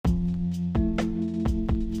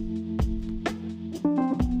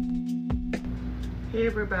Hey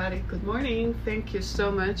everybody, good morning. Thank you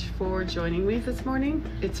so much for joining me this morning.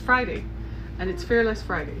 It's Friday and it's Fearless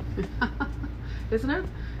Friday. Isn't it?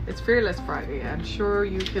 It's Fearless Friday. I'm sure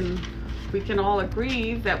we can all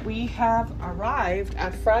agree that we have arrived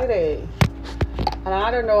at Friday. And I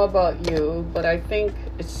don't know about you, but I think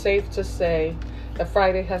it's safe to say that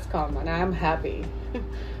Friday has come and I'm happy.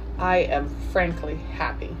 I am frankly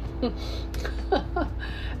happy.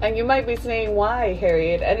 And you might be saying, why,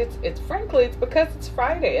 Harriet? And it's frankly, it's because it's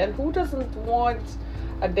Friday. And who doesn't want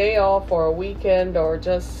a day off or a weekend or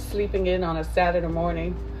just sleeping in on a Saturday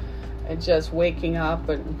morning and just waking up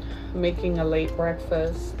and making a late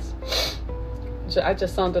breakfast? I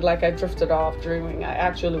just sounded like I drifted off dreaming. I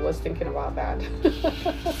actually was thinking about that.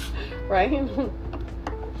 Right?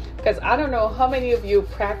 Because I don't know how many of you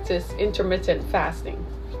practice intermittent fasting.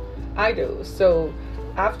 I do. So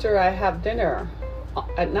after I have dinner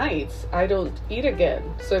at nights, I don't eat again.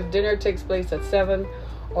 So if dinner takes place at 7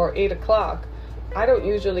 or 8 o'clock, I don't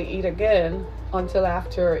usually eat again until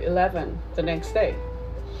after 11 the next day.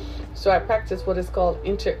 So I practice what is called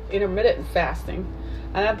intermittent fasting.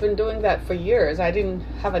 And I've been doing that for years. I didn't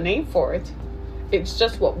have a name for it. It's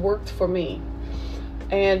just what worked for me.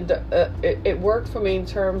 And it worked for me in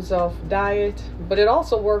terms of diet, but it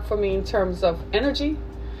also worked for me in terms of energy.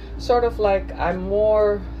 Sort of like I'm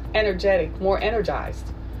more energetic, more energized.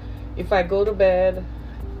 If I go to bed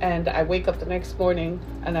and I wake up the next morning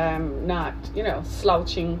and I'm not,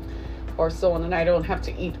 slouching or so on, and I don't have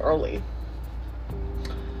to eat early.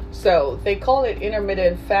 So they call it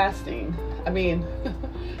intermittent fasting. I mean,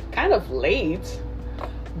 kind of late,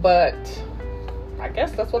 but I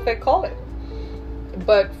guess that's what they call it.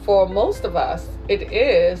 But for most of us, it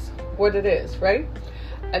is what it is, right?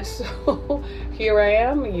 And so here I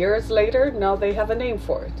am years later. Now they have a name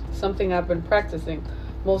for it. Something I've been practicing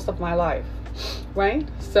most of my life, right?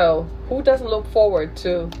 So who doesn't look forward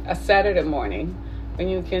to a Saturday morning when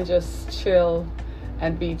you can just chill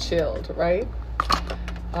and be chilled, right?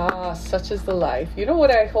 Such is the life. You know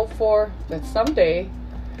what I hope for? That someday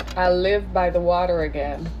I'll live by the water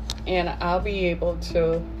again and I'll be able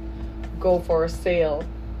to go for a sail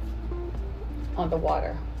on the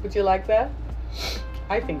water. Would you like that?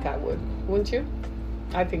 I think I would. Wouldn't you?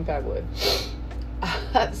 I think I would.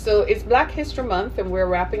 So it's Black History Month and we're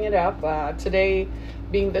wrapping it up. Today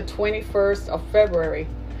being the 21st of February.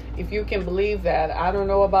 If you can believe that. I don't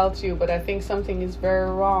know about you, but I think something is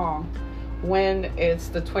very wrong when it's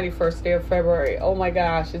the 21st day of February. Oh my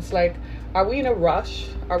gosh. It's like, are we in a rush?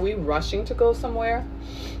 Are we rushing to go somewhere?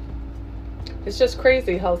 It's just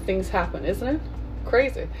crazy how things happen, isn't it?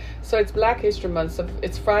 Crazy. So it's Black History Month. So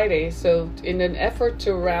it's Friday. So in an effort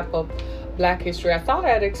to wrap up Black history, I thought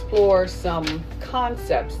I'd explore some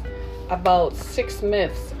concepts about 6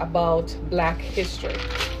 myths about Black history.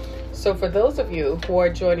 So for those of you who are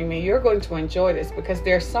joining me, you're going to enjoy this because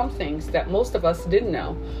there are some things that most of us didn't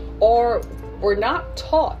know or were not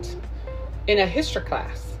taught in a history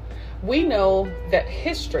class. We know that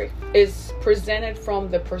history is presented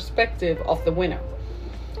from the perspective of the winner.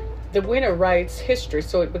 The winner writes history,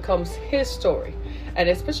 so it becomes his story. And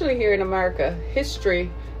especially here in America, history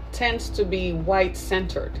tends to be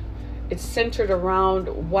white-centered. It's centered around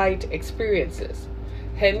white experiences.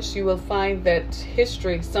 Hence, you will find that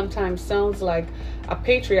history sometimes sounds like a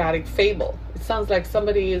patriotic fable. It sounds like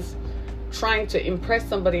somebody is trying to impress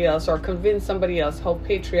somebody else or convince somebody else how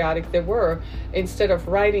patriotic they were instead of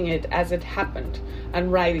writing it as it happened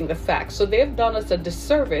and writing the facts. So they've done us a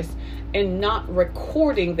disservice in not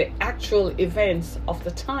recording the actual events of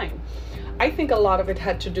the time. I think a lot of it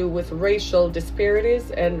had to do with racial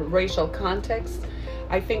disparities and racial context.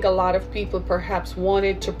 I think a lot of people perhaps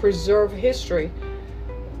wanted to preserve history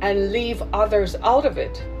and leave others out of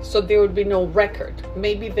it so there would be no record.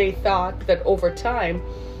 Maybe they thought that over time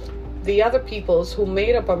the other peoples who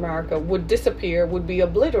made up America would disappear, would be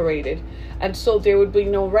obliterated, and so there would be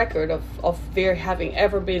no record of there having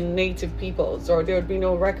ever been native peoples, or there would be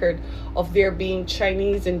no record of there being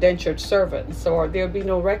Chinese indentured servants, or there would be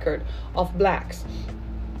no record of blacks.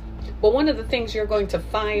 But one of the things you're going to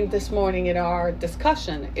find this morning in our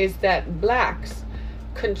discussion is that blacks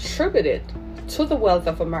contributed to the wealth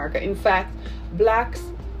of America. In fact, blacks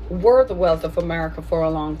were the wealth of America for a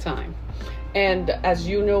long time. And as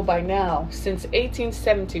you know by now, since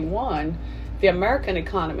 1871, the American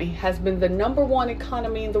economy has been the number one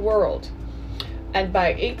economy in the world. And by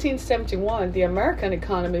 1871, the American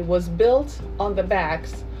economy was built on the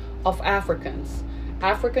backs of Africans.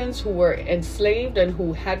 Africans who were enslaved and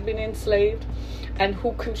who had been enslaved and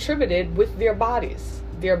who contributed with their bodies.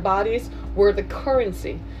 Their bodies were the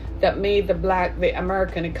currency that made the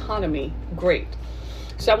American economy great.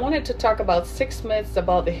 So I wanted to talk about 6 myths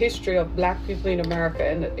about the history of Black people in America.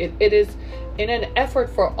 And it is in an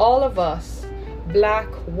effort for all of us, Black,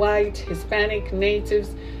 white, Hispanic,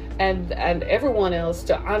 natives, and everyone else,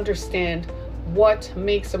 to understand what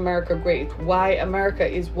makes America great, why America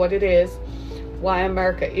is what it is, why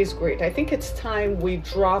America is great. I think it's time we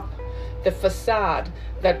drop the facade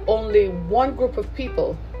that only one group of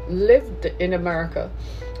people lived in America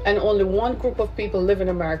and only one group of people live in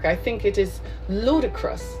America. I think it is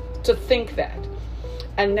ludicrous to think that.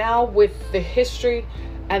 And now with the history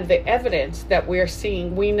and the evidence that we are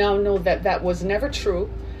seeing, we now know that that was never true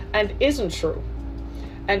and isn't true.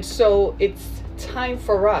 And so it's time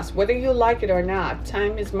for us, whether you like it or not,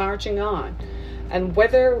 time is marching on. And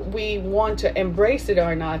whether we want to embrace it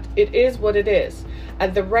or not, it is what it is.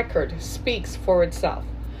 And the record speaks for itself.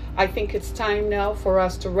 I think it's time now for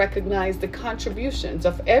us to recognize the contributions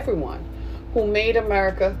of everyone who made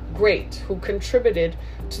America great, who contributed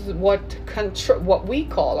to what we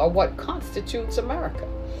call, or what constitutes, America.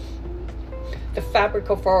 The fabric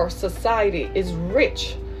of our society is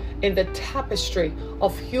rich in the tapestry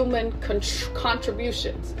of human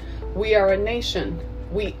contributions. We are a nation.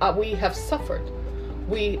 We have suffered.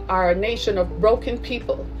 We are a nation of broken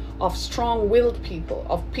people, of strong-willed people,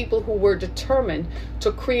 of people who were determined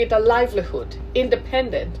to create a livelihood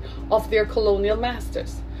independent of their colonial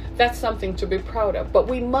masters. That's something to be proud of. But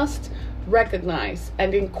we must recognize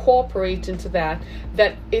and incorporate into that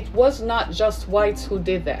it was not just whites who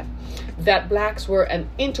did that, that Blacks were an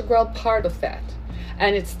integral part of that.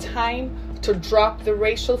 And it's time to drop the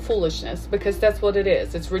racial foolishness, because that's what it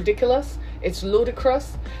is. It's ridiculous, it's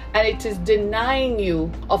ludicrous, and it is denying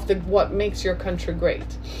you of what makes your country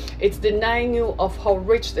great. It's denying you of how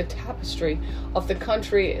rich the tapestry of the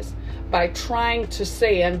country is by trying to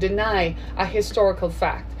say and deny a historical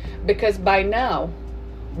fact. Because by now,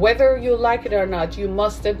 whether you like it or not, you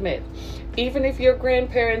must admit, even if your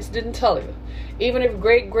grandparents didn't tell you, even if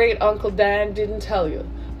great Uncle Dan didn't tell you,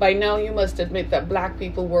 by now you must admit that Black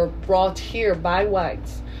people were brought here by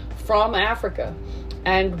whites from Africa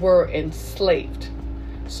and were enslaved.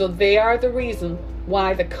 So they are the reason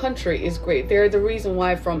why the country is great. They're the reason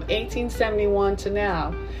why from 1871 to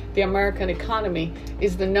now, the American economy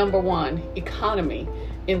is the #1 economy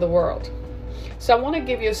in the world. So I want to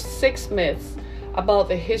give you 6 myths about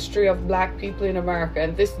the history of Black people in America.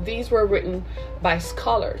 And these were written by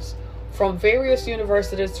scholars from various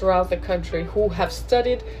universities throughout the country who have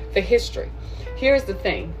studied the history. Here's the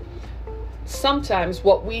thing. Sometimes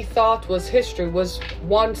what we thought was history was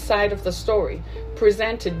one side of the story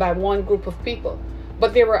presented by one group of people.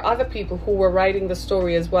 But there were other people who were writing the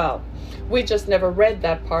story as well. We just never read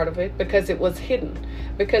that part of it because it was hidden.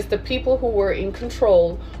 Because the people who were in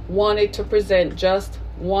control wanted to present just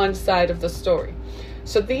one side of the story.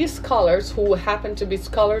 So these scholars, who happen to be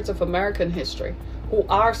scholars of American history, who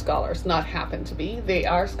are scholars, not happen to be, they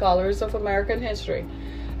are scholars of American history,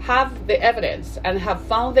 have the evidence and have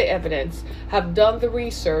found the evidence, have done the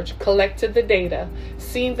research, collected the data,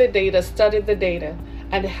 seen the data, studied the data,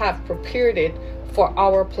 and have prepared it for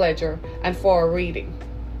our pleasure and for our reading.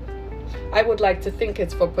 I would like to think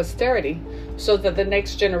it's for posterity, so that the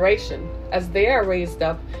next generation, as they are raised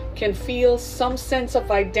up, can feel some sense of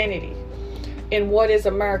identity in what is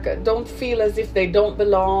America. Don't feel as if they don't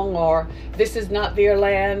belong, or this is not their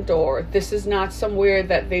land, or this is not somewhere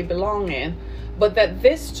that they belong in, but that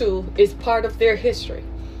this too is part of their history.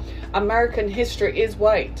 American history is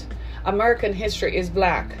white. American history is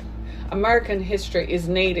Black. American history is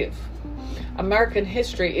Native. American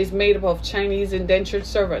history is made up of Chinese indentured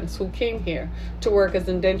servants who came here to work as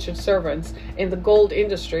indentured servants in the gold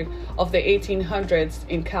industry of the 1800s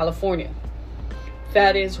in California.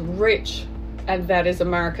 That is rich, and that is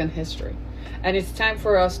American history. And it's time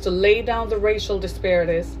for us to lay down the racial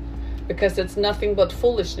disparities, because it's nothing but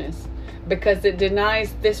foolishness, because it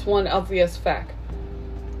denies this one obvious fact,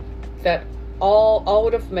 that all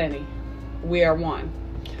out of many, we are one.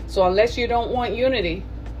 So unless you don't want unity,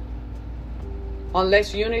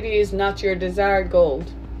 unless unity is not your desired goal,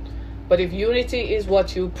 but if unity is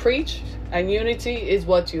what you preach and unity is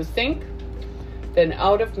what you think, then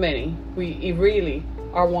out of many, we really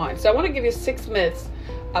are one. So I want to give you 6 myths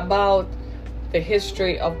about the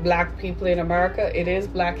history of Black people in America. It is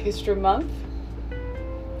Black History Month.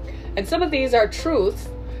 And some of these are truths.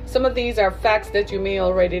 Some of these are facts that you may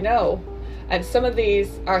already know. And some of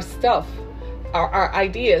these are are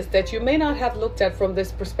ideas that you may not have looked at from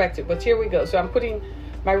this perspective. But here we go. So I'm putting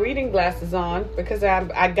my reading glasses on because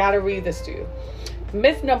I got to read this to you.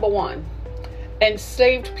 Myth number 1.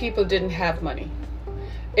 Enslaved people didn't have money.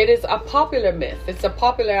 It is a popular myth. It's a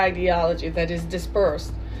popular ideology that is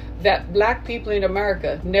dispersed that black people in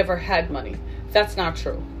America never had money. That's not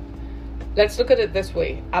true. Let's look at it this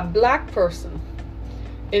way. A black person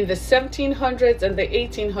in the 1700s and the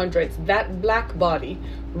 1800s, that black body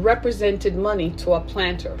represented money to a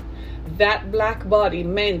planter. That black body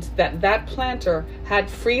meant that that planter had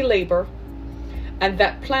free labor, and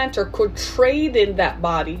that planter could trade in that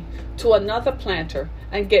body to another planter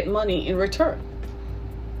and get money in return.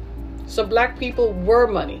 So black people were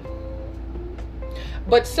money.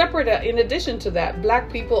 But separate, in addition to that,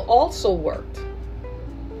 black people also worked.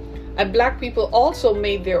 And black people also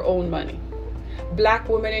made their own money. Black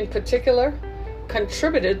women in particular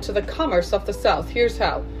contributed to the commerce of the South. Here's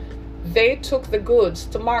how. They took the goods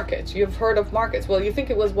to market. You've heard of markets. Well, you think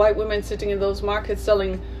it was white women sitting in those markets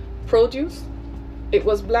selling produce? It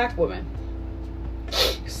was black women.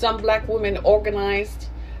 Some black women organized,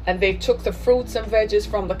 and they took the fruits and veggies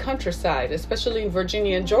from the countryside, especially in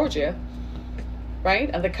Virginia and Georgia, right,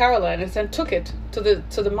 and the Carolinas, and took it to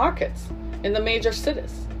the markets in the major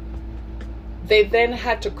cities. They then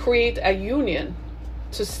had to create a union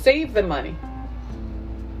to save the money,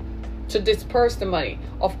 to disperse the money.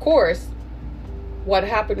 Of course, what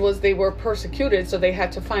happened was they were persecuted, so they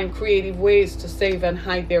had to find creative ways to save and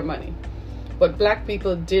hide their money. But black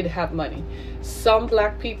people did have money. Some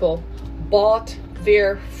black people bought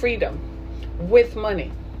their freedom with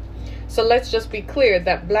money. So let's just be clear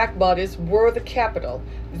that black bodies were the capital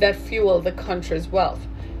that fueled the country's wealth,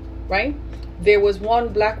 right? There was one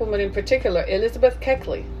black woman in particular, Elizabeth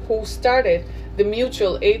Keckley, who started the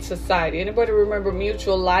Mutual Aid Society. Anybody remember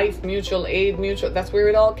Mutual Life, Mutual Aid, Mutual? That's where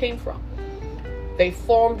it all came from. They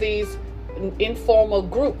formed these informal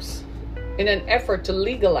groups in an effort to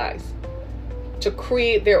legalize, to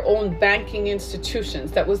create their own banking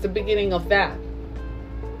institutions. That was the beginning of that.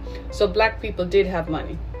 So black people did have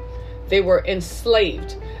money. They were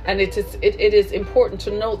enslaved. And it is important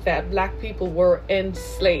to note that black people were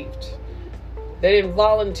enslaved. They didn't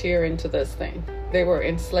volunteer into this thing. They were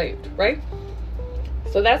enslaved, right?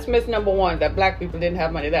 So that's myth number one, that black people didn't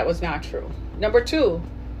have money. That was not true. Number two,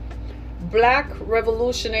 black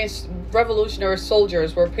revolutionary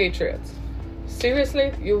soldiers were patriots.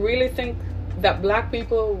 Seriously? You really think that black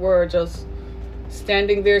people were just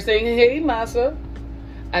standing there saying, "Hey, massa,"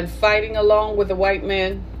 and fighting along with the white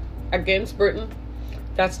men against Britain?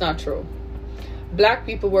 That's not true. Black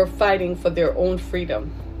people were fighting for their own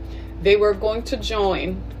freedom. They were going to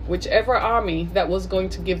join whichever army that was going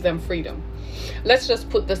to give them freedom. Let's just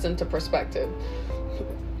put this into perspective.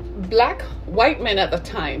 White men at the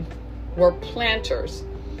time were planters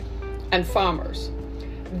and farmers.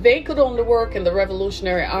 They could only work in the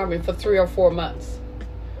Revolutionary Army for 3 or 4 months.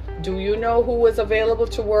 Do you know who was available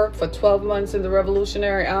to work for 12 months in the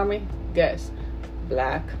Revolutionary Army? Guess.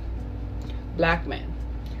 Black men.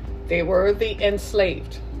 They were the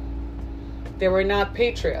enslaved. They were not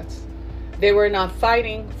patriots. They were not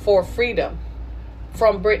fighting for freedom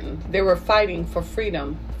from Britain. They were fighting for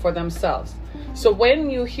freedom for themselves. So when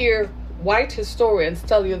you hear white historians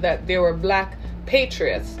tell you that they were black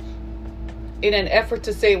patriots in an effort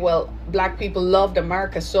to say, well, black people loved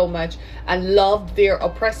America so much and loved their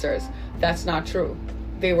oppressors, that's not true.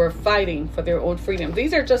 They were fighting for their own freedom.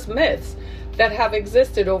 These are just myths that have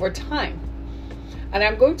existed over time. And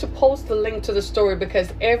I'm going to post the link to the story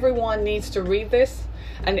because everyone needs to read this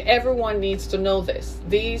and everyone needs to know this.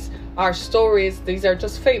 These are stories. These are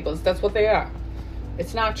just fables. That's what they are.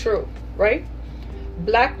 It's not true, right?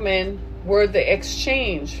 Black men were the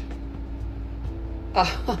exchange.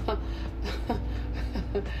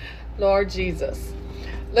 Lord Jesus.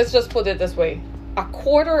 Let's just put it this way.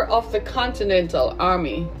 1/4 of the Continental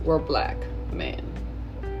Army were black men.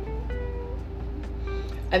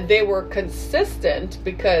 And they were consistent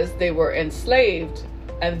because they were enslaved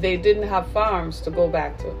and they didn't have farms to go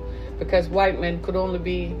back to, because white men could only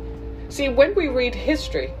be... See, when we read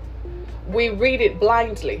history, we read it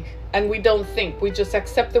blindly and we don't think. We just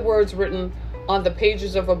accept the words written on the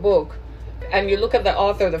pages of a book, and you look at the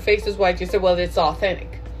author, the face is white, you say, well, it's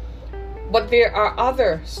authentic. But there are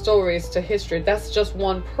other stories to history. That's just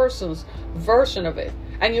one person's version of it.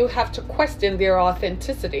 And you have to question their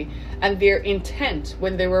authenticity and their intent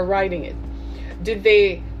when they were writing it. Did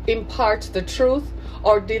they impart the truth,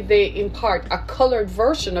 or did they impart a colored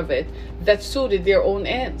version of it that suited their own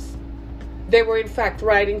ends? They were in fact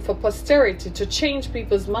writing for posterity to change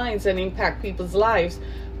people's minds and impact people's lives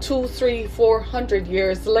 200, 300, 400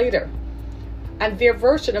 years later. And their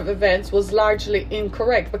version of events was largely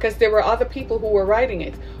incorrect because there were other people who were writing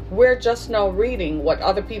it. We're just now reading what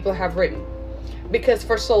other people have written. because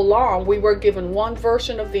for so long we were given one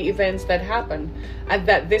version of the events that happened, and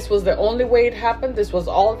that this was the only way it happened, this was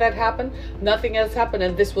all that happened, nothing else happened,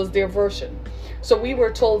 and this was their version. So we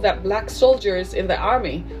were told that black soldiers in the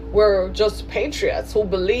army were just patriots who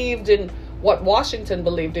believed in what Washington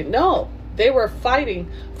believed in. No, they were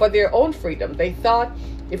fighting for their own freedom. They thought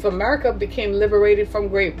if America became liberated from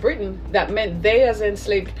Great Britain, that meant they as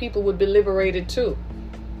enslaved people would be liberated too.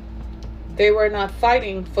 They were not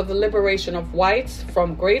fighting for the liberation of whites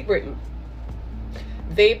from Great Britain.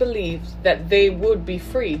 They believed that they would be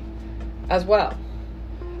free as well.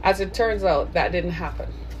 As it turns out, that didn't happen.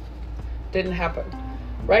 Didn't happen,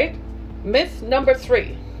 right? Myth number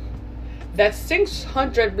 3, that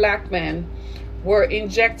 600 black men were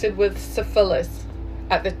injected with syphilis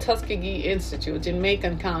at the Tuskegee Institute in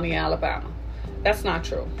Macon County, Alabama. That's not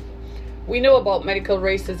true. We know about medical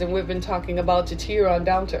racism. We've been talking about it here on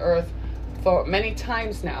Down to Earth for many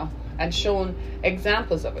times now and shown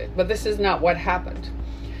examples of it, but this is not what happened.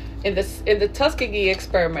 In the Tuskegee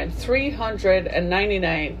experiment,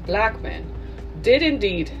 399 black men did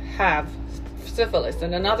indeed have syphilis,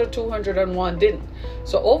 and another 201 didn't.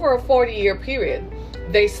 So over a 40-year period,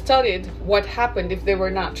 they studied what happened if they were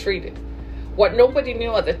not treated. What nobody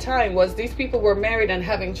knew at the time was these people were married and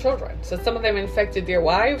having children. So some of them infected their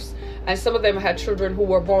wives, and some of them had children who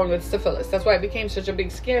were born with syphilis. That's why it became such a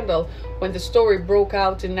big scandal when the story broke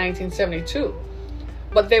out in 1972.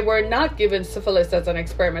 But they were not given syphilis as an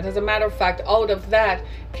experiment. As a matter of fact, out of that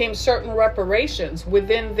came certain reparations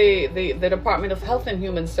within the Department of Health and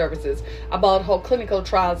Human Services about how clinical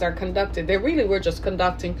trials are conducted. They really were just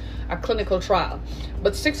conducting a clinical trial.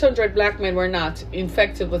 But 600 black men were not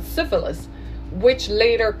infected with syphilis, which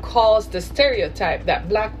later caused the stereotype that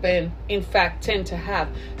black men, in fact, tend to have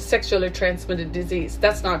sexually transmitted disease.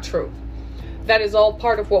 That's not true. That is all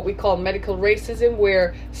part of what we call medical racism,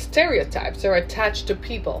 where stereotypes are attached to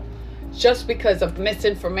people just because of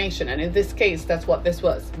misinformation. And in this case, that's what this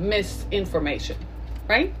was, misinformation,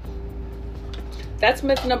 right? That's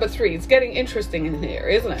myth number 3. It's getting interesting in here,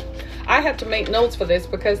 isn't it? I had to make notes for this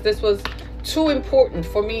because this was too important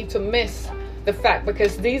for me to miss the fact,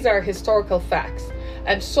 because these are historical facts.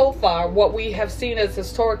 And so far, what we have seen as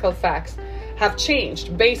historical facts have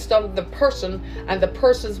changed based on the person and the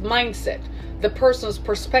person's mindset, the person's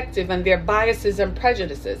perspective and their biases and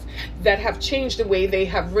prejudices that have changed the way they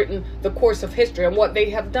have written the course of history. And what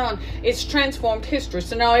they have done is transformed history.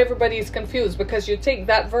 So now everybody is confused because you take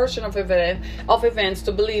that version of events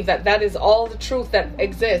to believe that that is all the truth that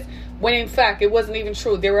exists, when in fact it wasn't even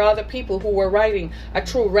true. There were other people who were writing a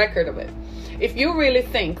true record of it. If you really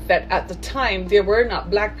think that at the time there were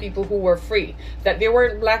not black people who were free, that there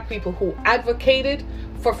weren't black people who advocated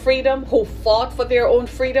for freedom, who fought for their own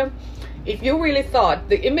freedom, if you really thought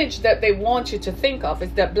the image that they want you to think of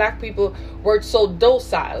is that black people were so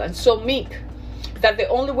docile and so meek, that the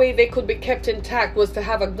only way they could be kept intact was to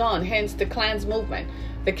have a gun, hence the Klans movement,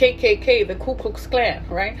 the KKK, the Ku Klux Klan,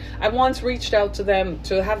 right? I once reached out to them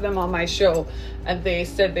to have them on my show, and they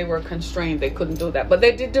said they were constrained. They couldn't do that. But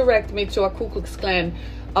they did direct me to a Ku Klux Klan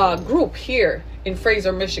group here in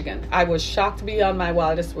Fraser, Michigan. I was shocked beyond my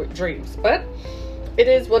wildest dreams. But it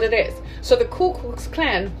is what it is. So the Ku Klux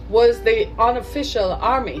Klan was the unofficial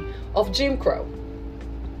army of Jim Crow.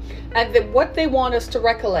 And what they want us to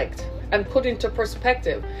recollect and put into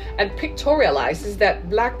perspective and pictorialize is that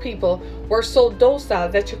black people were so docile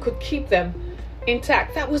that you could keep them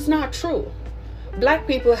intact. That was not true. Black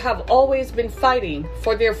people have always been fighting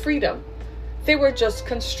for their freedom. They were just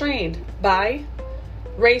constrained by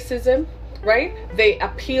racism, right? They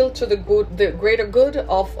appealed to the greater good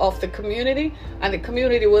of the community, and the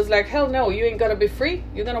community was like, hell no, you ain't gonna be free.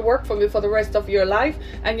 You're gonna work for me for the rest of your life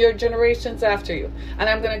and your generations after you, and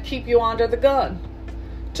I'm gonna keep you under the gun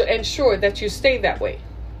to ensure that you stay that way.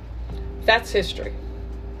 That's history,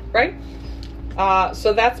 right?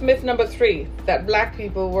 So that's myth number 3, that black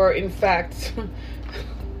people were in fact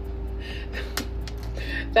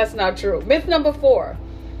that's not true. Myth number 4,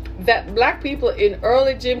 that black people in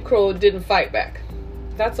early Jim Crow didn't fight back.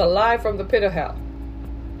 That's a lie from the pit of hell.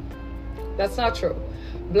 That's not true.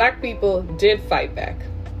 Black people did fight back.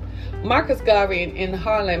 Marcus Garvey in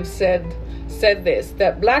Harlem said this,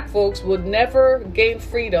 that black folks would never gain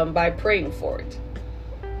freedom by praying for it.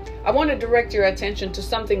 I want to direct your attention to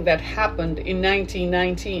something that happened in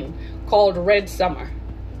 1919 called Red Summer.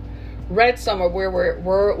 Red Summer,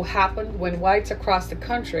 where happened when whites across the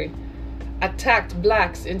country attacked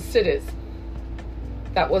blacks in cities.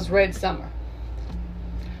 That was Red Summer.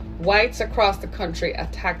 Whites across the country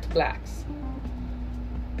attacked blacks.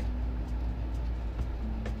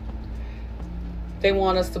 They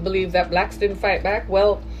want us to believe that blacks didn't fight back.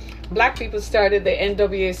 Well, Black people started the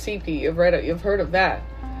NAACP. You've heard of that.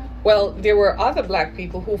 Well, there were other black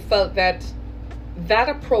people who felt that that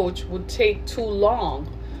approach would take too long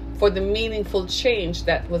for the meaningful change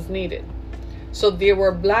that was needed. So there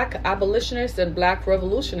were black abolitionists and black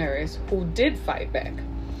revolutionaries who did fight back.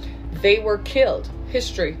 They were killed.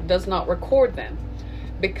 History does not record them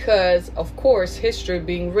because, of course, history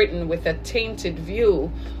being written with a tainted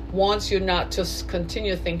view wants you not to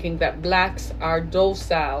continue thinking that blacks are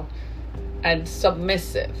docile and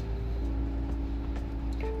submissive.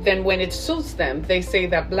 Then when it suits them, they say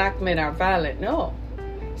that black men are violent. No,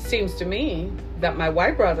 seems to me that my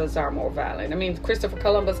white brothers are more violent. I mean, Christopher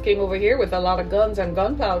Columbus came over here with a lot of guns and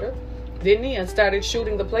gunpowder, didn't he? And started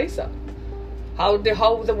shooting the place up. How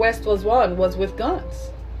the West was won was with guns.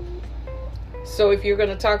 So if you're going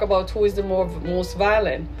to talk about who is the most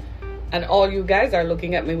violent, and all you guys are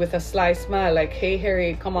looking at me with a sly smile like, hey,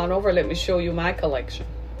 Harry, come on over, let me show you my collection.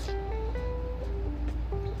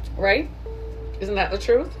 Right? Isn't that the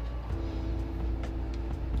truth?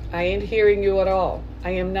 I ain't hearing you at all. I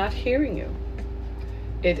am not hearing you.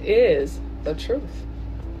 It is the truth.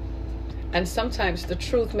 And sometimes the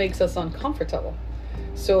truth makes us uncomfortable.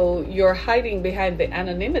 So you're hiding behind the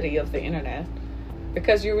anonymity of the internet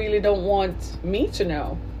because you really don't want me to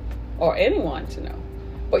know or anyone to know.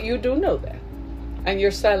 But you do know that. And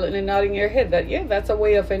you're silently nodding your head that, yeah, that's a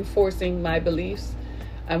way of enforcing my beliefs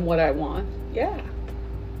and what I want. Yeah,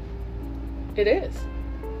 it is.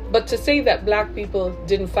 But to say that black people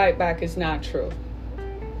didn't fight back is not true.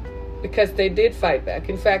 Because they did fight back.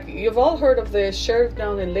 In fact, you've all heard of the sheriff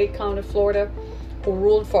down in Lake County, Florida, who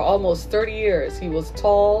ruled for almost 30 years. He was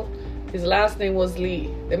tall. His last name was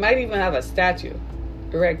Lee. They might even have a statue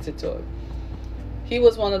erected to him. He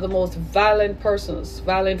was one of the most violent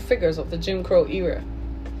figures of the Jim Crow era.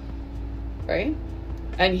 Right?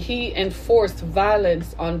 And he enforced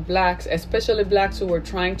violence on blacks, especially blacks who were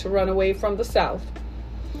trying to run away from the South,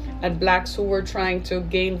 and blacks who were trying to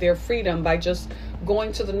gain their freedom by just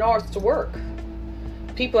going to the North to work.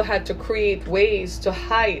 People had to create ways to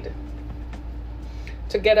hide,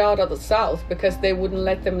 to get out of the South because they wouldn't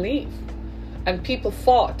let them leave. And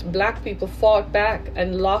black people fought back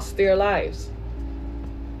and lost their lives.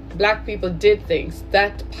 Black people did things.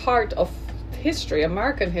 That part of history,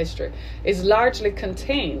 American history, is largely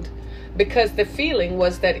contained because the feeling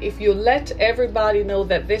was that if you let everybody know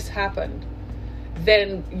that this happened,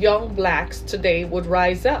 then young blacks today would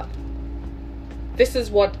rise up. This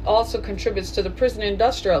is what also contributes to the prison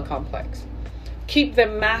industrial complex. Keep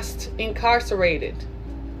them massed incarcerated.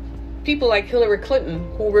 People like Hillary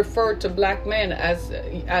Clinton, who referred to black men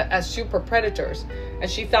as super predators, and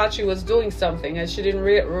she thought she was doing something, and she didn't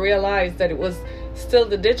realize that it was still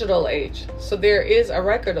the digital age. So there is a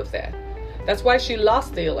record of that. That's why she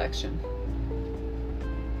lost the election.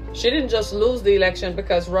 She didn't just lose the election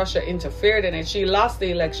because Russia interfered in it. She lost the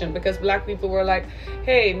election because black people were like,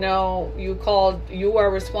 hey, no, you are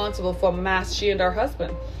responsible for mass, she and her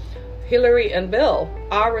husband, Hillary and Bill,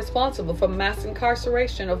 are responsible for mass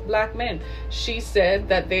incarceration of black men. She said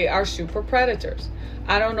that they are super predators.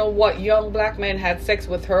 I don't know what young black man had sex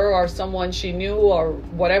with her or someone she knew or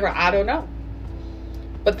whatever. I don't know.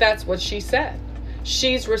 But that's what she said.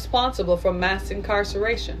 She's responsible for mass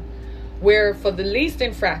incarceration, where for the least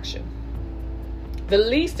infraction,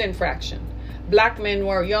 young black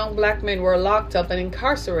men were locked up and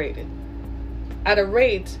incarcerated at a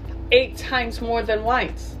rate 8 times more than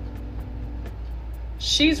whites.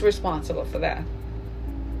 She's responsible for that.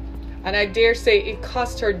 And I dare say it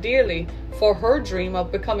cost her dearly for her dream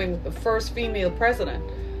of becoming the first female president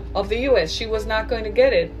of the U.S. She was not going to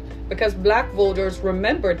get it because black voters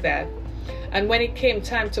remembered that. And when it came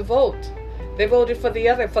time to vote, they voted for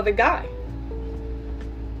the guy.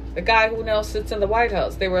 The guy who now sits in the White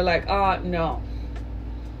House. They were like, no.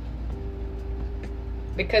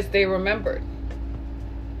 Because they remembered.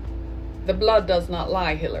 The blood does not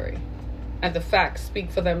lie, Hillary. And the facts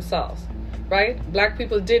speak for themselves. Right? Black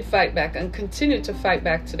people did fight back and continue to fight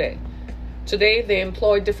back today. Today, they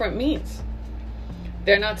employ different means.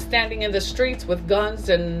 They're not standing in the streets with guns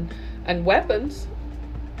and weapons.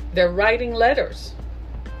 They're writing letters.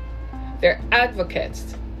 They're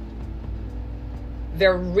advocates.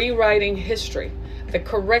 They're rewriting history, the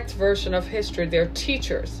correct version of history. They're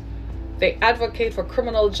teachers. They advocate for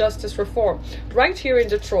criminal justice reform. Right here in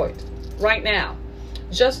Detroit, right now,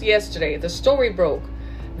 just yesterday, the story broke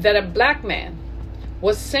that a black man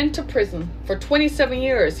was sent to prison for 27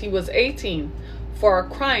 years. He was 18 for a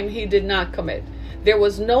crime he did not commit. There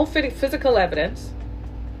was no physical evidence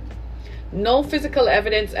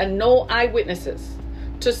and no eyewitnesses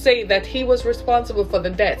to say that he was responsible for the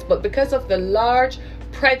deaths. But because of the large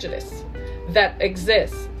prejudice that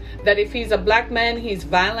exists, that if he's a black man, he's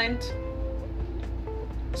violent.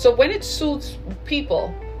 So when it suits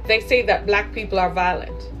people, they say that black people are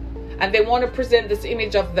violent. And they want to present this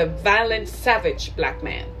image of the violent, savage black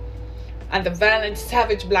man and the violent,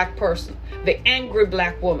 savage black person, the angry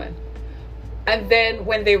black woman. And then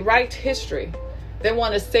when they write history, they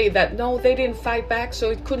want to say that, no, they didn't fight back, so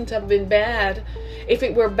it couldn't have been bad. If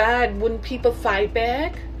it were bad, wouldn't people fight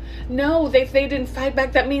back? No, if they didn't fight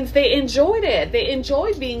back, that means they enjoyed it. They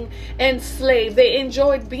enjoyed being enslaved. They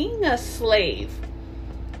enjoyed being a slave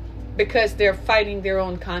because they're fighting their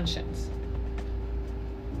own conscience.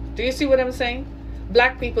 Do you see what I'm saying?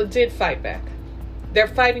 Black people did fight back. They're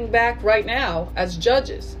fighting back right now as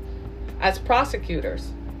judges, as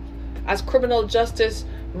prosecutors, as criminal justice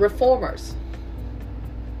reformers.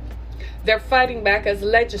 They're fighting back as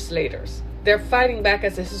legislators. They're fighting back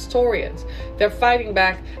as historians. They're fighting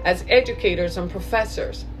back as educators and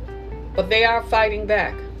professors. But they are fighting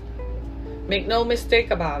back. Make no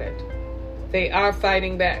mistake about it. They are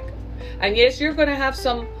fighting back. And yes, you're going to have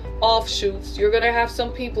some offshoots. You're going to have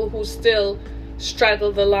some people who still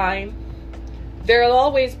straddle the line. They'll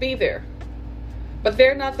always be there. But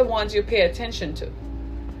they're not the ones you pay attention to.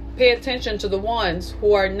 Pay attention to the ones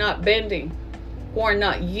who are not bending, who are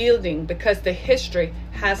not yielding, because the history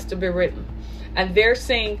has to be written. And they're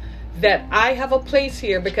saying that I have a place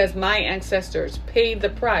here because my ancestors paid the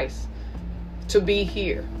price to be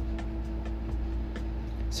here.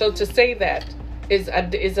 So to say that is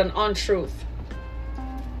an untruth.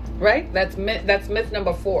 Right? That's myth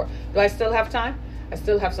number 4. Do I still have time? I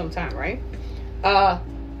still have some time, right?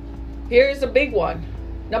 Here's a big one.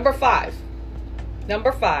 Number 5.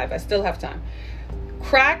 I still have time.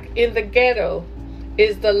 Crack in the ghetto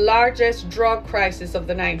is the largest drug crisis of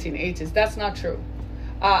the 1980s. That's not true.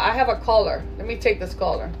 I have a caller. Let me take this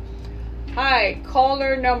caller. Hi,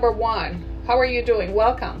 caller number 1. How are you doing?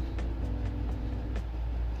 Welcome.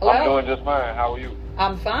 Hello? I'm doing just fine. How are you?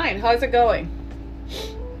 I'm fine. How's it going?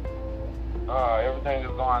 Everything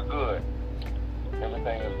is going good.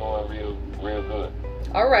 Everything is going real good.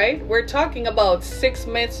 All right. We're talking about 6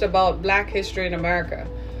 myths about Black history in America.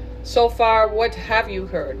 So far, what have you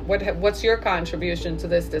heard? What's your contribution to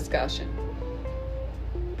this discussion?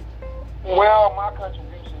 Well, my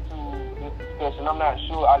contribution to this discussion, I'm not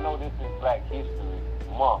sure. I know this is Black History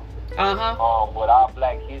Month. But our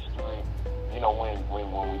Black history, you know, when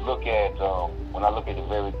we look at when I look at the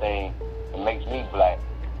very thing that makes me black,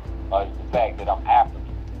 is the fact that I'm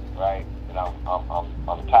African, right? And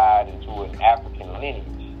I'm tied into an African lineage.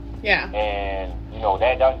 Yeah. And you know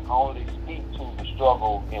that doesn't only speak to the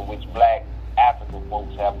struggle in which Black African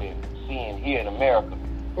folks have been seeing here in America.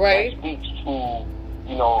 Right. That speaks to,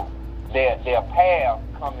 you know, their path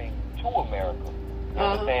coming to America. You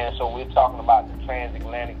understand? So we're talking about the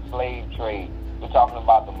transatlantic slave trade. We're talking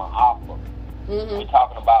about the Ma'afa. We're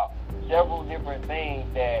talking about several different things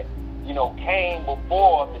that, you know, came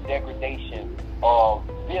before the degradation of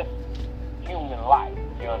this human life.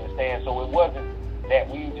 You understand? So it wasn't that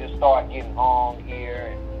we just started getting hung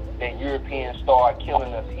here and that Europeans started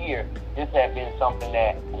killing us here. This had been something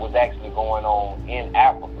that was actually going on in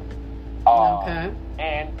Africa. Okay.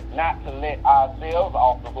 And not to let ourselves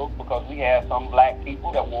off the hook, because we had some black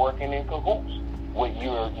people that were working in cahoots with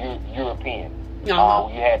Europeans. You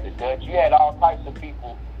had the Dutch. You had all types of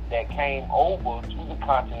people that came over to the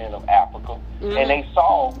continent of Africa, and they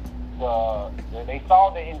saw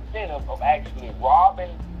the incentive of actually robbing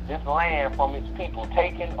this land from its people,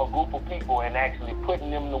 taking a group of people and actually putting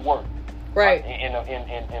them to work, right, in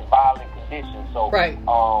violent conditions. So, right.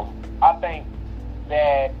 I think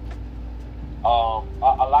that a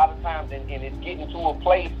lot of times, and it's getting to a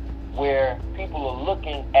place where people are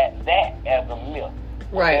looking at that as a myth.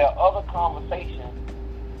 Right. There are other conversations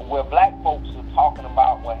where black folks are talking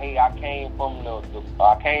about, well, hey, I came from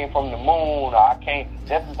the moon, or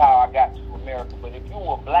this is how I got to America. But if you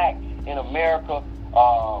were black in America,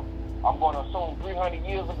 I'm going to assume 300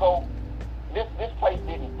 years ago, this place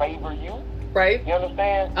didn't favor you. Right. You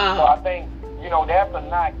understand? So I think, you know, there's a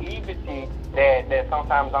naivety that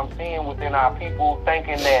sometimes I'm seeing within our people,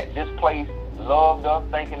 thinking that this place loved us,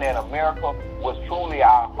 thinking that America was truly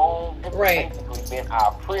our home. This has basically been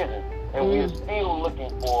our prison. And we're still looking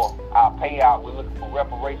for our payout. We're looking for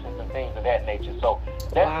reparations and things of that nature. So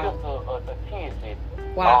that's just a tidbit.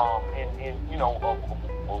 And you know,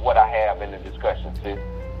 of what I have in the discussion, sis.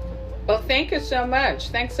 Well, thank you so much.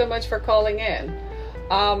 Thanks so much for calling in.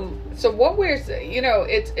 So what we're, you know,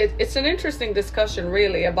 it's an interesting discussion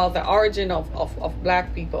really about the origin of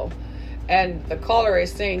black people. And the caller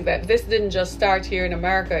is saying that this didn't just start here in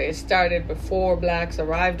America. It started before blacks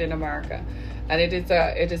arrived in America. And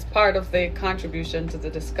it is part of the contribution to the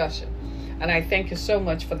discussion. And I thank you so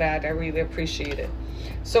much for that. I really appreciate it.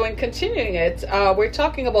 So in continuing it, we're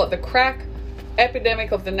talking about the crack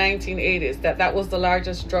epidemic of the 1980s, that was the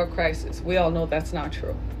largest drug crisis. We all know that's not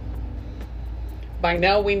true. By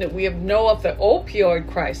now we know of the opioid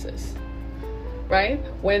crisis, right?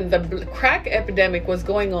 When the crack epidemic was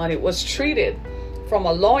going on, it was treated from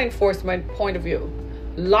a law enforcement point of view.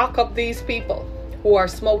 Lock up these people who are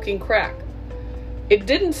smoking crack. It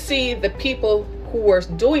didn't see the people who were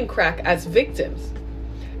doing crack as victims.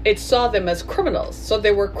 It saw them as criminals. So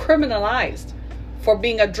they were criminalized for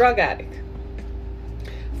being a drug addict.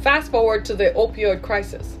 Fast forward to the opioid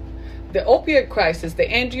crisis. The opioid crisis, the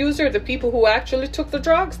end user, the people who actually took the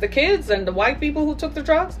drugs, the kids and the white people who took the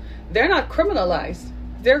drugs, they're not criminalized.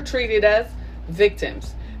 They're treated as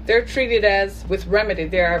victims. They're treated as with remedy.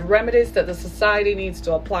 There are remedies that the society needs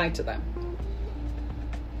to apply to them.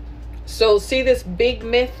 So see this big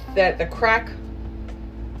myth that the crack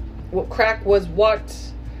was what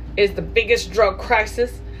is the biggest drug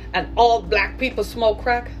crisis and all black people smoke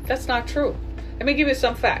crack? That's not true. Let me give you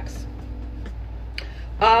some facts.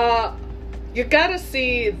 You gotta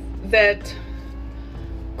see that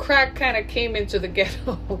crack kind of came into the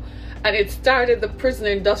ghetto and it started the prison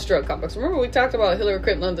industrial complex. Remember we talked about Hillary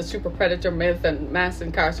Clinton and the super predator myth and mass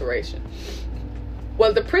incarceration.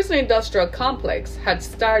 Well, the prison industrial complex had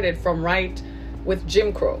started from right with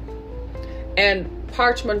Jim Crow and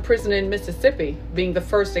Parchman Prison in Mississippi being the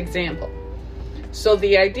first example. So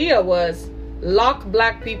the idea was lock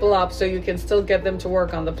black people up so you can still get them to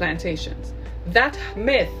work on the plantations. That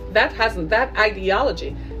myth, that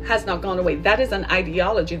ideology has not gone away. That is an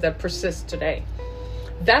ideology that persists today.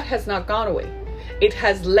 That has not gone away. It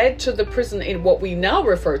has led to the prison in what we now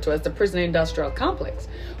refer to as the prison industrial complex,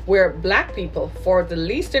 where black people, for the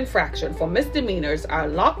least infraction, for misdemeanors, are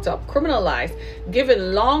locked up, criminalized,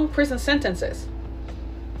 given long prison sentences,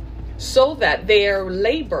 so that their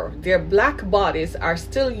labor, their black bodies are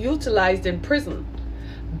still utilized in prison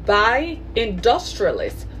by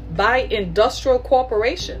industrialists, by industrial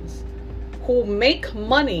corporations who make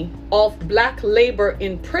money off black labor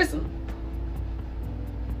in prison.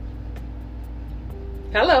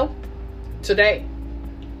 Hello. Today,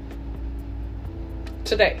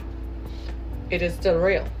 it is still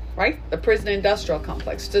real, right? The prison industrial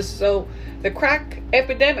complex. So the crack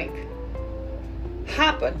epidemic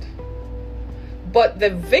happened, but the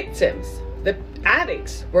victims, the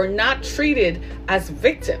addicts, were not treated as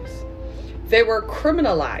victims. They were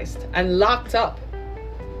criminalized and locked up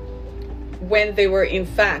when they were in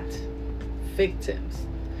fact victims.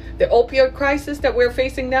 The opioid crisis that we're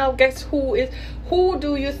facing now, guess who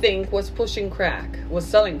do you think was pushing crack, was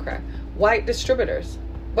selling crack? White distributors.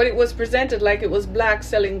 But it was presented like it was black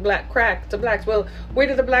selling black crack to blacks. Well, where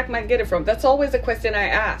did the black man get it from? That's always a question I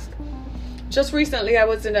ask. Just recently I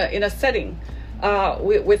was in a setting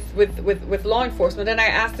with law enforcement, and I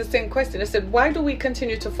asked the same question. I said, why do we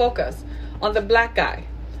continue to focus on the black guy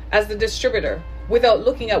as the distributor without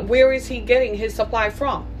looking at where is he getting his supply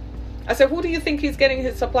from? I said, who do you think he's getting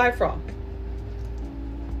his supply from?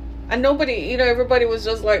 And nobody, everybody was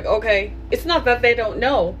just like, okay. It's not that they don't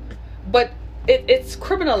know, but it's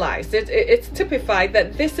criminalized. It's typified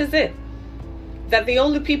that this is it. That the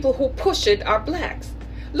only people who push it are blacks.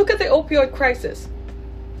 Look at the opioid crisis.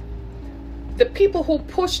 The people who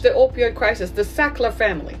pushed the opioid crisis, the Sackler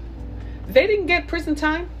family, they didn't get prison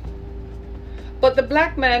time. But the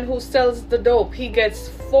black man who sells the dope, he gets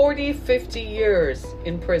 40, 50 years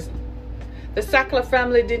in prison. The Sackler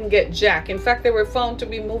family didn't get jack. In fact, they were found to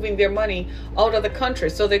be moving their money out of the country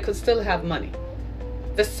so they could still have money.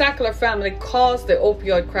 The Sackler family caused the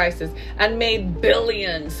opioid crisis and made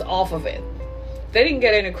billions off of it. They didn't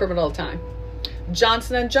get any criminal time.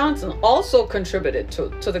 Johnson & Johnson also contributed to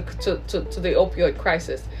the opioid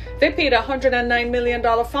crisis. They paid a $109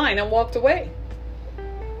 million fine and walked away.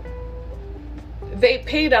 They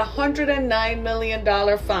paid a $109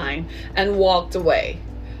 million fine and walked away.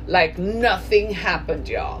 Like nothing happened,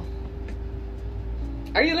 y'all.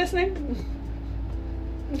 Are you listening?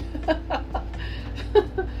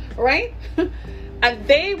 Right? And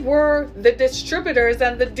they were the distributors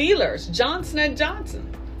and the dealers, Johnson & Johnson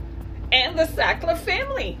and the Sackler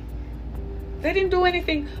family. They didn't do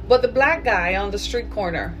anything, but the black guy on the street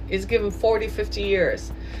corner is given 40, 50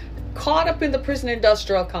 years, caught up in the prison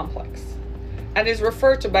industrial complex, and is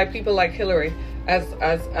referred to by people like Hillary as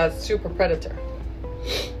super predator.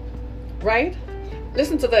 Right?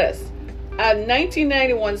 Listen to this. A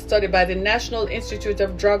 1991 study by the National Institute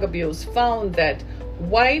of Drug Abuse found that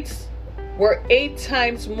whites were 8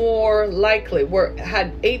 times more likely,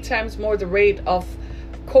 had 8 times more the rate of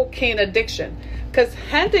cocaine addiction. Because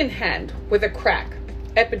hand in hand with the crack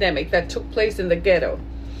epidemic that took place in the ghetto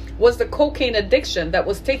was the cocaine addiction that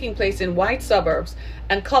was taking place in white suburbs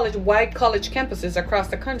and white college campuses across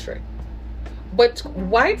the country. But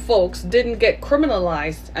white folks didn't get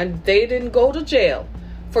criminalized and they didn't go to jail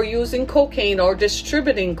for using cocaine or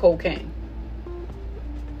distributing cocaine.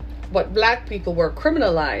 But black people were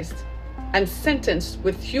criminalized and sentenced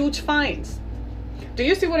with huge fines. Do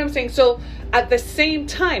you see what I'm saying? So at the same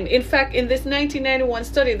time, in fact, in this 1991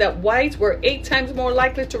 study, that whites were 8 times more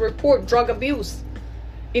likely to report drug abuse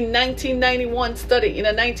in a 1991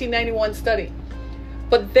 study.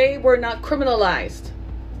 But they were not criminalized.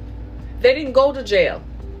 They didn't go to jail.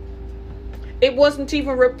 It wasn't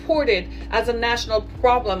even reported as a national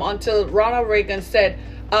problem until Ronald Reagan said,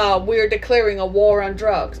 we're declaring a war on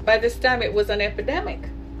drugs. By this time, it was an epidemic.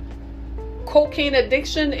 Cocaine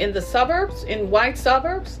addiction in the suburbs, in white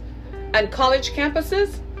suburbs and college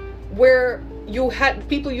campuses, where you had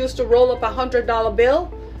people used to roll up $100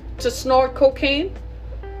 bill to snort cocaine,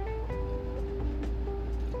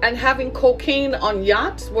 and having cocaine on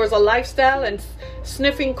yachts was a lifestyle, and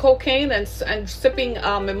sniffing cocaine and sipping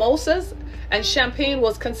mimosas and champagne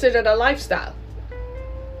was considered a lifestyle.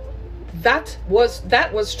 That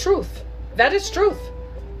was truth. That is truth.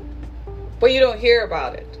 But you don't hear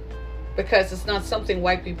about it because it's not something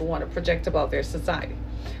white people want to project about their society.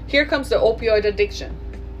 Here comes the opioid addiction.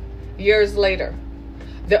 Years later,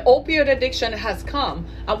 the opioid addiction has come,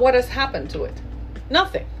 and what has happened to it?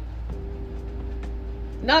 Nothing.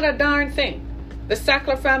 Not a darn thing. The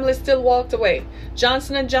Sackler family still walked away.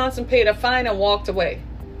 Johnson & Johnson paid a fine and walked away.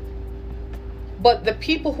 But the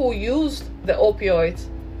people who used the opioids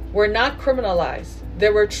were not criminalized. They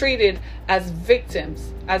were treated as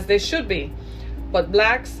victims, as they should be. But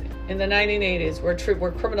blacks in the 1980s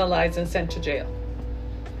were criminalized and sent to jail.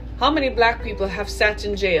 How many black people have sat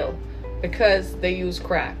in jail because they used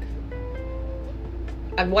crack?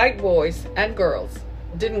 And white boys and girls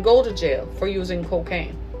didn't go to jail for using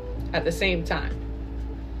cocaine at the same time.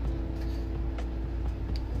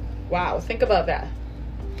 Wow, think about that.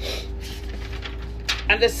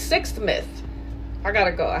 And the 6th myth, I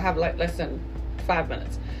gotta go, I have like less than 5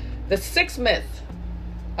 minutes. The 6th myth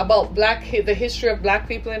about the history of black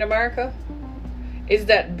people in America is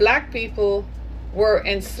that black people were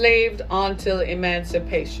enslaved until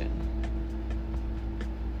emancipation.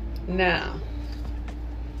 Now,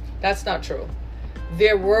 that's not true.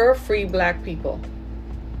 There were free black people.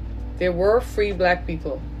 There were free black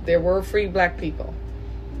people. There were free black people.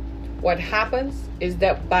 What happens is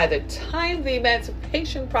that by the time the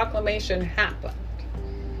Emancipation Proclamation happened,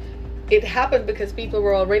 it happened because people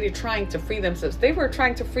were already trying to free themselves. They were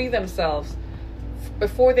trying to free themselves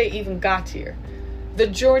before they even got here. The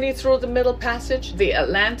journey through the Middle Passage, the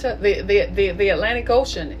Atlantic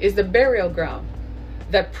Ocean, is the burial ground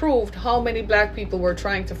that proved how many black people were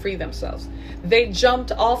trying to free themselves. They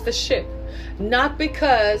jumped off the ship, not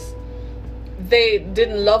because they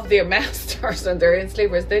didn't love their masters and their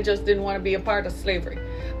enslavers. They just didn't want to be a part of slavery.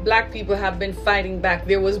 Black people have been fighting back.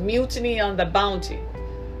 There was mutiny on the Bounty.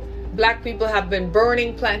 Black people have been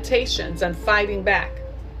burning plantations and fighting back.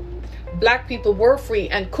 Black people were free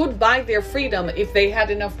and could buy their freedom if they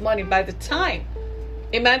had enough money. By the time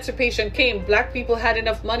emancipation came, black people had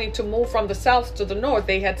enough money to move from the south to the north.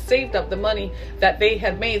 They had saved up the money that they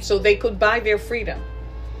had made so they could buy their freedom.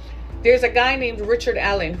 There's a guy named Richard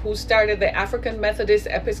Allen who started the African Methodist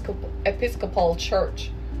Episcopal Church.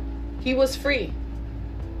 He was free.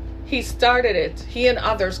 He started it. He and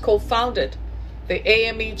others co-founded the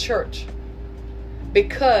AME Church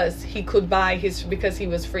because he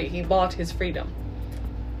was free. He bought his freedom.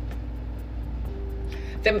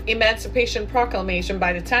 The Emancipation Proclamation,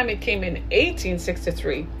 by the time it came in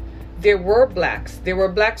 1863, there were blacks. There were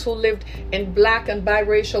blacks who lived in black and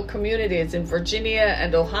biracial communities in Virginia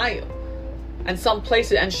and Ohio and some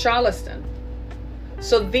places, and Charleston.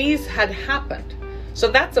 So these had happened. So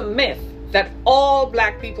that's a myth that all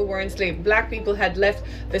black people were enslaved. Black people had left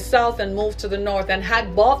the South and moved to the North and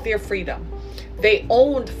had bought their freedom. They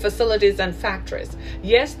owned facilities and factories.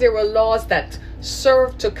 Yes, there were laws that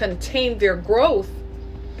served to contain their growth,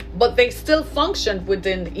 but they still functioned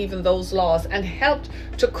within even those laws and helped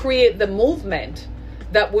to create the movement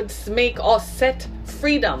that would make us set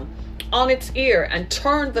freedom on its ear and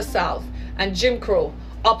turn the South and Jim Crow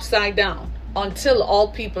upside down until all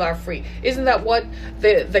people are free. Isn't that what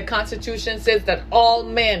the Constitution says? That all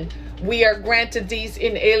men, we are granted these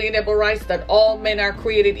inalienable rights, that all men are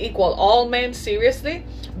created equal. All men, seriously?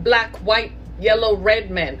 Black, white, yellow,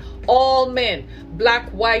 red men. All men, black,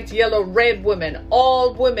 white, yellow, red women.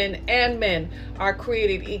 All women and men are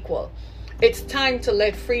created equal. It's time to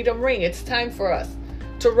let freedom ring. It's time for us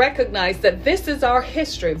to recognize that this is our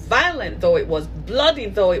history, violent though it was, bloody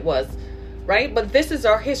though it was, right? But this is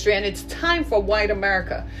our history, and it's time for white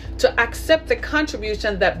America to accept the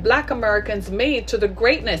contribution that Black Americans made to the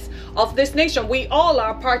greatness of this nation. We all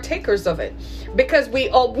are partakers of it because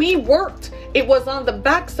we worked. It was on the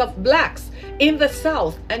backs of Blacks in the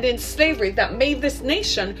South and in slavery that made this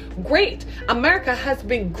nation great. America has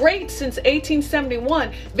been great since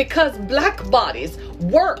 1871 because Black bodies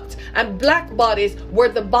worked, and Black bodies were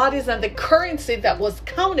the bodies and the currency that was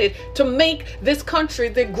counted to make this country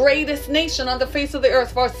the greatest nation on the face of the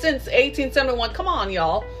earth for since 1871. Come on,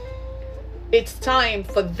 y'all. It's time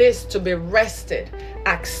for this to be wrested,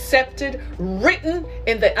 accepted, written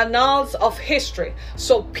in the annals of history.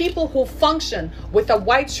 So people who function with a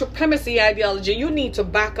white supremacy ideology, you need to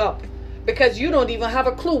back up, because you don't even have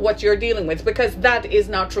a clue what you're dealing with, because that is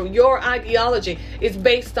not true. Your ideology is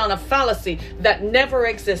based on a fallacy that never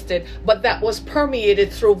existed, but that was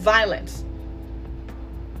permeated through violence.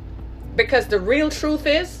 Because the real truth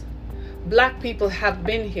is, Black people have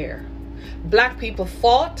been here. Black people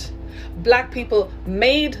fought. Black people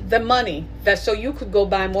made the money so you could go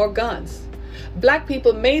buy more guns. Black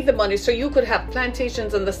people made the money so you could have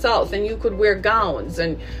plantations in the South and you could wear gowns,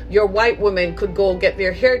 and your white women could go get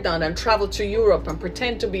their hair done and travel to Europe and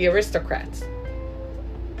pretend to be aristocrats.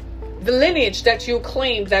 The lineage that you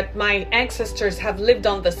claim that my ancestors have lived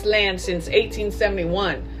on this land since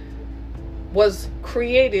 1871 was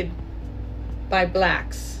created by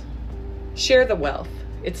Blacks. Share the wealth.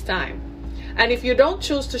 It's time. And if you don't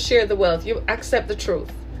choose to share the wealth, you accept the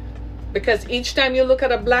truth. Because each time you look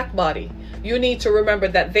at a Black body, you need to remember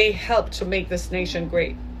that they helped to make this nation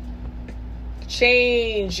great.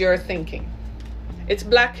 Change your thinking. It's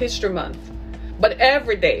Black History Month, but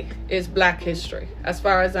every day is Black history. As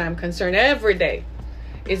far as I'm concerned, every day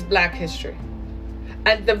is Black history.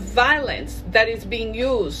 And the violence that is being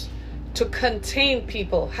used to contain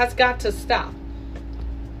people has got to stop.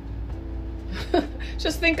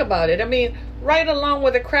 Just think about it. I mean, right along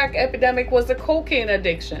with the crack epidemic was the cocaine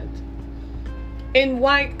addiction in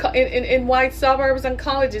white suburbs and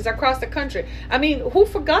colleges across the country. I mean, who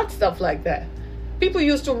forgot stuff like that? People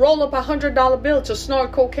used to roll up $100 bill to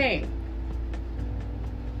snort cocaine.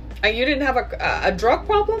 And you didn't have a drug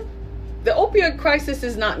problem? The opioid crisis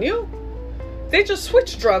is not new. They just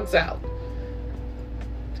switched drugs out.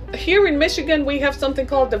 Here in Michigan, we have something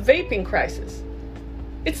called the vaping crisis.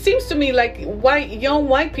 It seems to me like young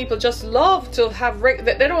white people just love to have,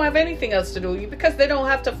 they don't have anything else to do because they don't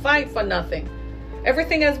have to fight for nothing.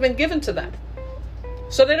 Everything has been given to them.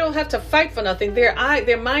 So they don't have to fight for nothing.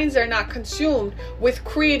 Their minds are not consumed with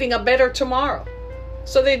creating a better tomorrow.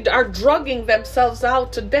 So they are drugging themselves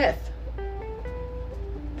out to death.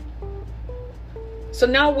 So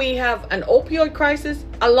now we have an opioid crisis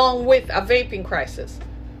along with a vaping crisis.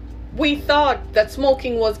 We thought that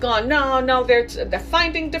smoking was gone. No, they're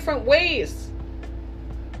finding different ways.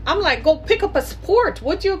 I'm like, go pick up a sport.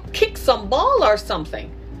 Would you kick some ball or something?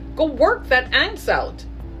 Go work that angst out.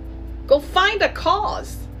 Go find a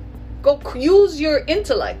cause. Go use your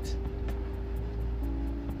intellect.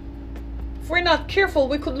 If we're not careful,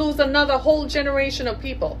 we could lose another whole generation of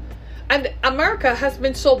people. And America has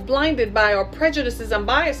been so blinded by our prejudices and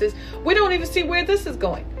biases, we don't even see where this is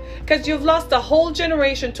going. Because you've lost a whole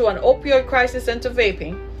generation to an opioid crisis and to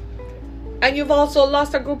vaping. And you've also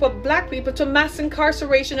lost a group of Black people to mass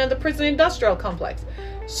incarceration in the prison industrial complex.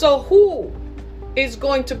 So who is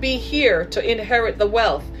going to be here to inherit the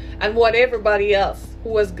wealth and what everybody else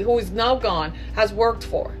who is now gone has worked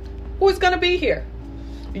for? Who is going to be here?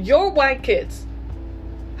 Your white kids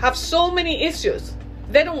have so many issues.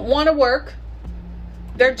 They don't want to work.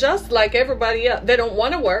 They're just like everybody else. They don't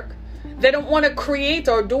want to work. They don't want to create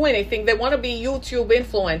or do anything. They want to be YouTube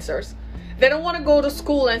influencers. They don't want to go to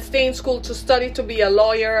school and stay in school to study to be a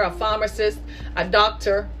lawyer, a pharmacist, a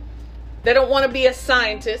doctor. They don't want to be a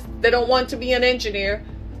scientist. They don't want to be an engineer.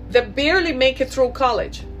 They barely make it through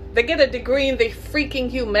college. They get a degree in the freaking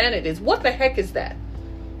humanities. What the heck is that?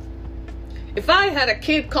 If I had a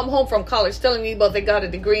kid come home from college telling me about they got a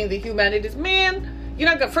degree in the humanities, man,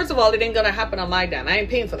 first of all, it ain't going to happen on my dime. I ain't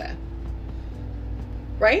paying for that.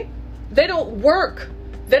 Right? They don't work.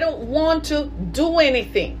 They don't want to do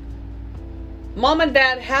anything. Mom and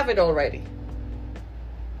dad have it already.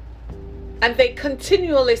 And they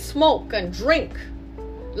continually smoke and drink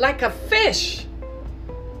like a fish.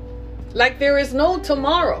 Like there is no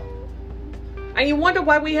tomorrow. And you wonder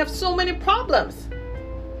why we have so many problems.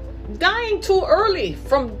 Dying too early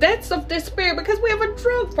from deaths of despair because we have a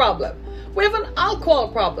drug problem. We have an alcohol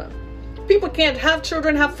problem. People can't have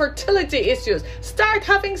children, have fertility issues. Start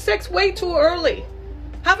having sex way too early.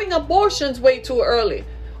 Having abortions way too early.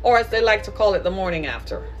 Or as they like to call it, the morning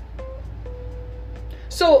after.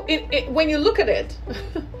 So when you look at it,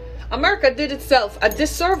 America did itself a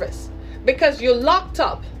disservice because you locked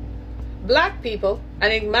up black people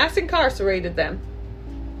and mass incarcerated them.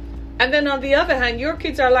 And then on the other hand, your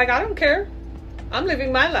kids are like, I don't care. I'm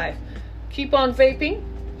living my life. Keep on vaping.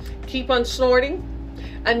 Keep on snorting.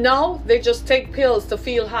 And now they just take pills to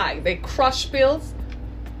feel high. They crush pills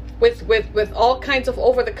with all kinds of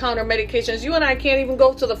over-the-counter medications. You and I can't even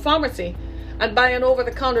go to the pharmacy and buy an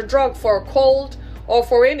over-the-counter drug for a cold or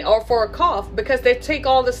for a cough because they take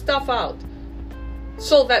all the stuff out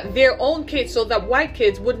so that their own kids, so that white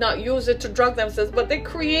kids would not use it to drug themselves. But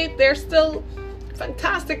they're still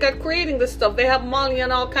fantastic at creating this stuff. They have Molly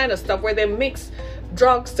and all kind of stuff where they mix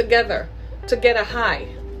drugs together to get a high.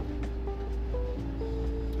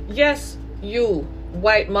 Yes, you,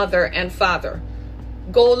 white mother and father,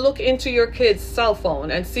 go look into your kids' cell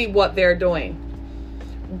phone and see what they're doing.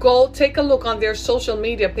 Go take a look on their social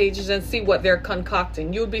media pages and see what they're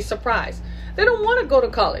concocting. You'd be surprised. They don't want to go to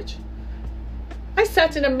college. I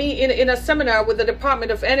sat in a seminar with the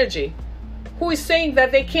Department of Energy, who is saying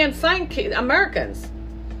that they can't find Americans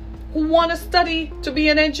who want to study to be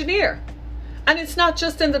an engineer. And it's not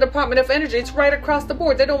just in the Department of Energy, it's right across the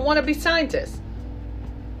board. They don't want to be scientists.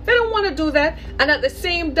 They don't want to do that. And at the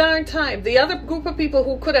same darn time, the other group of people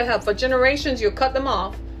who could have helped for generations, you cut them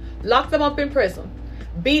off, lock them up in prison,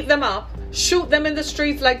 beat them up, shoot them in the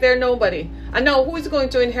streets like they're nobody. And now who is going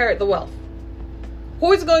to inherit the wealth?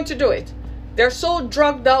 Who is going to do it? They're so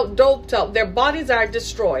drugged out, doped up, their bodies are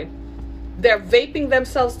destroyed. They're vaping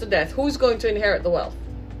themselves to death. Who's going to inherit the wealth?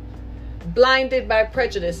 Blinded by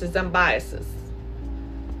prejudices and biases.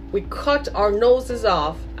 We cut our noses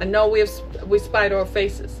off and now we spite our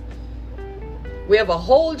faces. We have a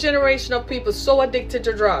whole generation of people so addicted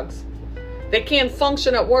to drugs. They can't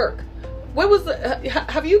function at work.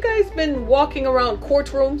 Have you guys been walking around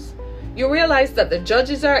courtrooms? You realize that the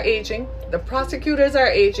judges are aging, the prosecutors are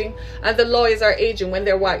aging, and the lawyers are aging when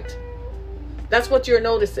they're white. That's what you're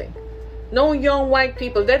noticing. No young white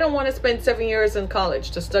people, they don't want to spend 7 years in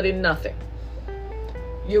college to study nothing.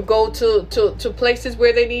 You go to places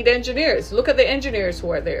where they need engineers. Look at the engineers who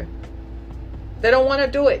are there. They don't want to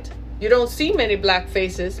do it. You don't see many black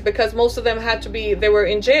faces because most of them they were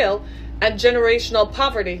in jail, and generational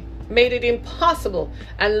poverty made it impossible.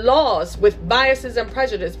 And laws with biases and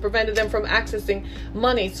prejudice prevented them from accessing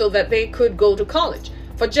money so that they could go to college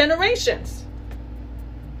for generations.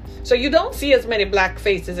 So you don't see as many black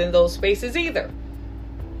faces in those spaces either.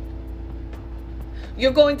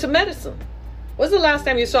 You're going to medicine. When's the last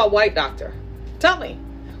time you saw a white doctor? Tell me.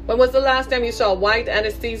 When was the last time you saw a white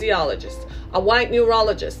anesthesiologist, a white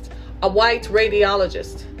neurologist, a white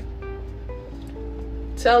radiologist?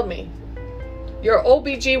 Tell me. Your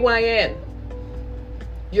OBGYN,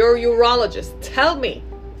 your urologist, tell me.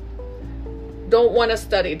 Don't want to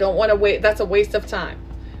study, don't want to wait. That's a waste of time.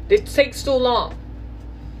 It takes too long.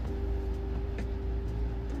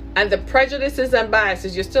 And the prejudices and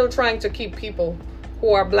biases, you're still trying to keep people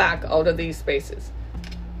who are black out of these spaces.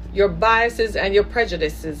 Your biases and your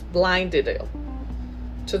prejudices blinded you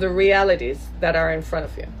to the realities that are in front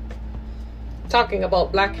of you. Talking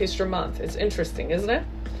about Black History Month is interesting, isn't it?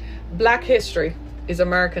 Black history is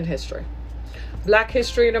American history. Black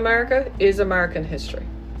history in America is American history.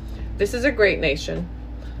 This is a great nation,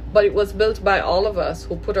 but it was built by all of us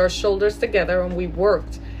who put our shoulders together and we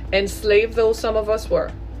worked, enslaved though some of us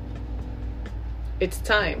were. It's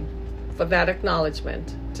time for that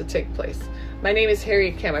acknowledgement to take place. My name is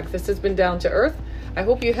Harriet Kemick. This has been Down to Earth. I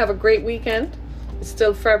hope you have a great weekend. It's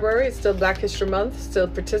still February. It's still Black History Month. Still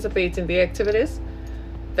participate in the activities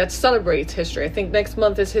that celebrate history. I think next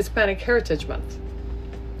month is Hispanic Heritage Month.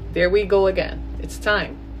 There we go again. It's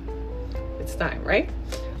time. It's time, right?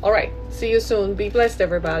 All right. See you soon. Be blessed,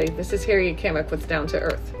 everybody. This is Harriet Kemick with Down to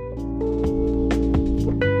Earth.